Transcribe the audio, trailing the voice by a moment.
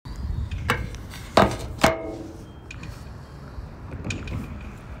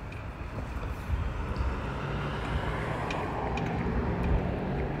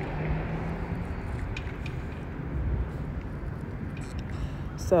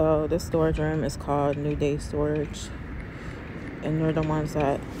So this storage room is called New Day Storage, and they're the ones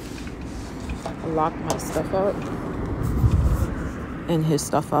that lock my stuff up and his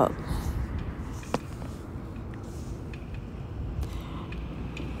stuff up.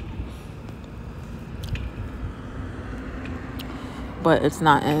 But it's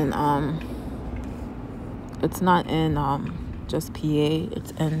not in just PA,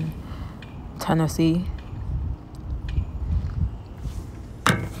 it's in Tennessee.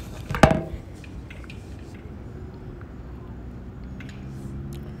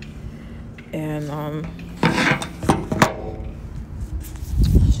 And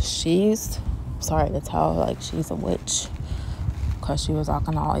she's, sorry to tell, like, she's a witch, because she was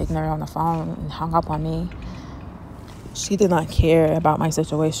acting all ignorant on the phone and hung up on me. She did not care about my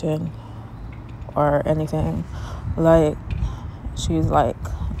situation or anything. Like, she's like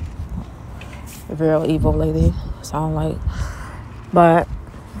a real evil lady, sound like. But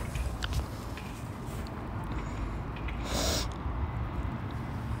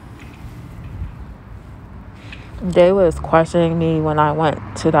they was questioning me when I went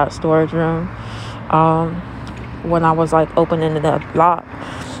to that storage room. When I was like opening the lock,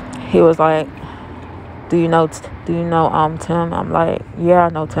 he was like, do you know Tim? I'm like, yeah, I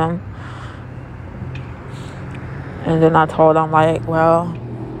know Tim. And then I told him, like, well,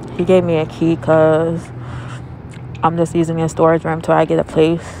 he gave me a key because I'm just using his storage room till I get a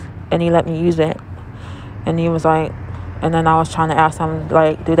place, and he let me use it. And he was like, and then I was trying to ask him,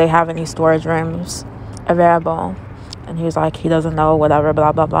 like, do they have any storage rooms available? And he was like, he doesn't know, whatever,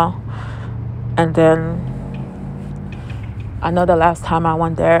 blah, blah, blah. And then I know the last time I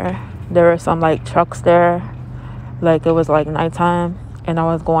went there were some like trucks there, like it was like nighttime, and I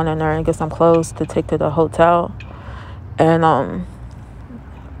was going in there and get some clothes to take to the hotel. And I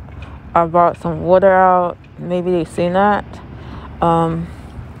brought some water out. Maybe they seen that. Some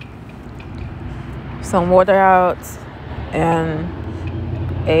water out and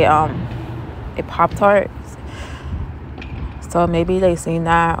a Pop-Tart. So maybe they seen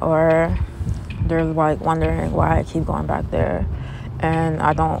that, or they're like wondering why I keep going back there and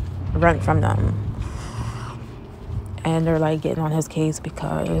I don't rent from them. And they're like getting on his case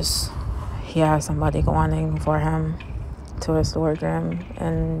because he has somebody going in for him to his storage room,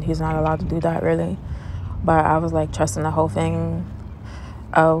 and he's not allowed to do that, really. But I was like trusting the whole thing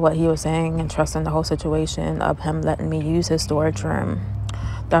of what he was saying, and trusting the whole situation of him letting me use his storage room.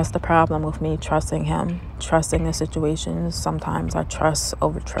 That's the problem with me trusting him, trusting the situations. Sometimes I trust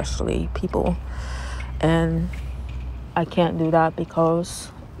over trustworthy people, and I can't do that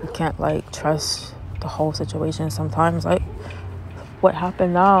because you can't like trust the whole situation. Sometimes, like what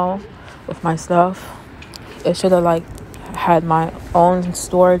happened now with my stuff, it should have like had my own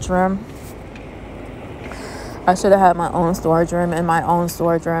storage room. I should have had my own storage room and my own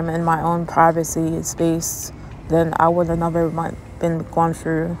storage room and my own privacy space. Then I would have never been going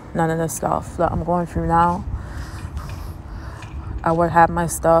through none of the stuff that I'm going through now. I would have my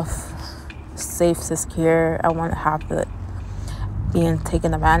stuff safe, secure. I wouldn't have to being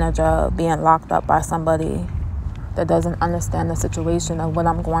taken advantage of, being locked up by somebody that doesn't understand the situation of what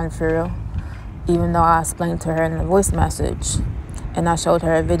I'm going through. Even though I explained to her in the voice message, and I showed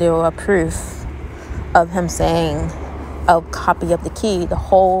her a video of proof of him saying a copy of the key, the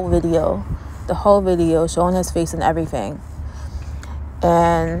whole video showing his face and everything.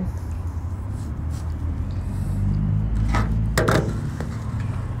 And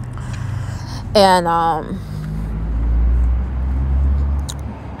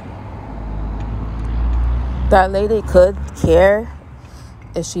that lady could care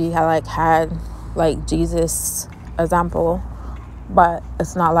if she had Jesus example, but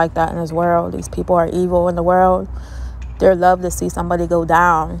it's not like that in this world. These people are evil in the world. They love to see somebody go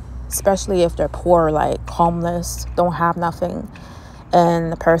down, especially if they're poor, like homeless, don't have nothing,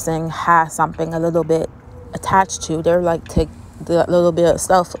 and the person has something a little bit attached to. They're like take the little bit of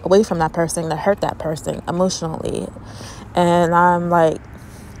stuff away from that person to hurt that person emotionally. And I'm like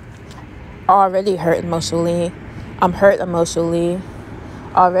already hurt emotionally. I'm hurt emotionally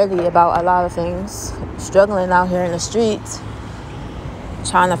already about a lot of things, struggling out here in the streets,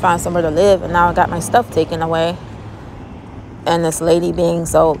 trying to find somewhere to live, and now I got my stuff taken away. And this lady being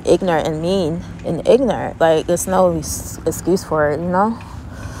so ignorant and mean and ignorant, like there's no excuse for it, you know.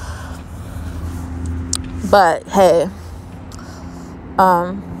 But hey,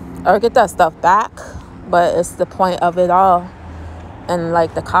 I'll get that stuff back, but it's the point of it all. And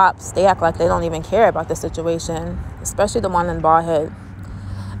like the cops, they act like they don't even care about the situation, especially the one in Baldhead.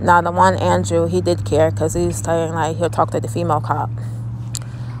 Now the one, Andrew, he did care because he's saying like he'll talk to the female cop.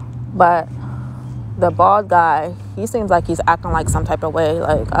 But the bald guy, he seems like he's acting like some type of way.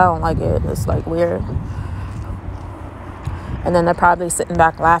 Like, I don't like it. It's like weird. And then they're probably sitting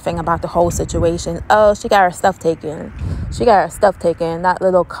back laughing about the whole situation. Oh, she got her stuff taken. She got her stuff taken. That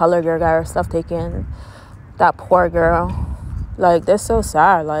little color girl got her stuff taken. That poor girl. Like, they're so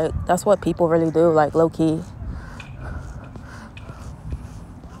sad. Like, that's what people really do, like, low-key.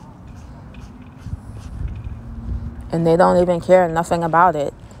 And they don't even care nothing about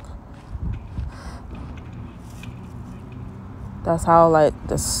it. That's how, like,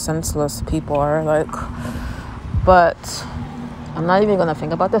 the senseless people are, like. But I'm not even gonna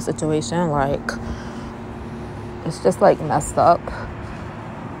think about the situation. Like, it's just, like, messed up.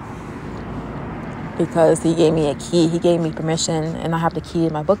 Because he gave me a key. He gave me permission, and I have the key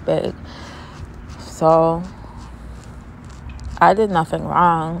in my book bag. So, I did nothing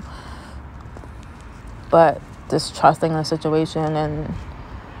wrong. But just trusting the situation and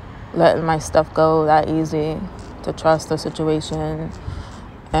letting my stuff go that easy to trust the situation.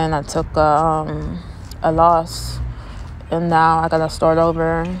 And I took a loss. And now I gotta start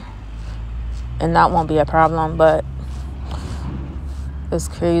over. And that won't be a problem, but it's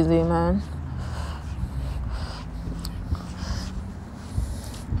crazy, man.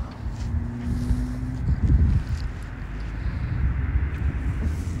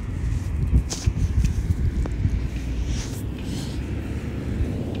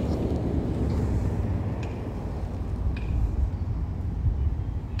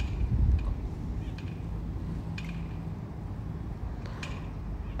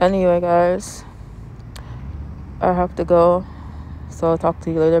 Anyway, guys, I have to go. So I'll talk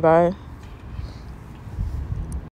to you later. Bye.